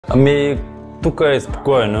Ами, тук е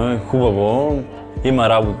спокойно, е хубаво, има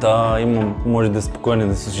работа, може да е спокойно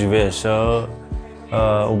да си живееш.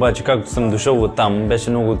 Обаче, както съм дошъл от там, беше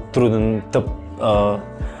много труден, тъп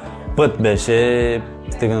път беше,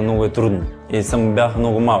 стигна много трудно. И бях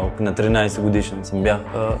много малък, на 13 годишен бях,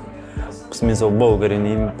 в смисъл българин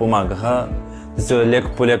и ми помагаха да се леко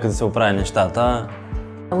по леко да се оправи нещата.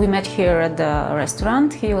 We met here at the restaurant.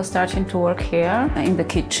 He was starting to work here in the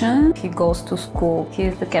kitchen. He goes to school. He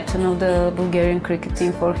is the captain of the Bulgarian cricket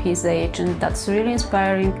team for his age, and that's really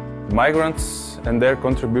inspiring. Migrants and their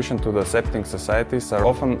contribution to the accepting societies are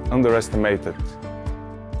often underestimated.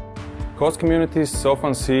 Host communities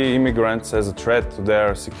often see immigrants as a threat to their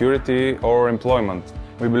security or employment.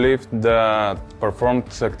 We believe that performed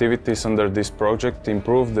activities under this project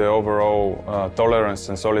improve the overall tolerance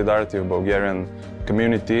and solidarity of Bulgarian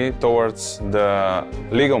community towards the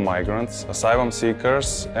legal migrants, asylum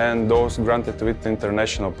seekers, and those granted with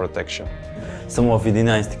international protection. Съм в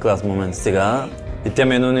 11 клас в момента сега и тя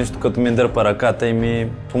ми едно нещо, като ми дърпа ръката и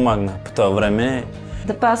ми помагна по това време.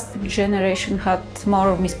 The past generation had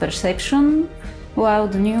more misperception, while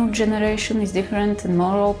the new generation is different and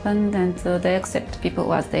more open, and they accept people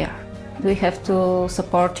as they are. We have to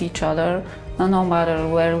support each other, no matter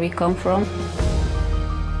where we come from.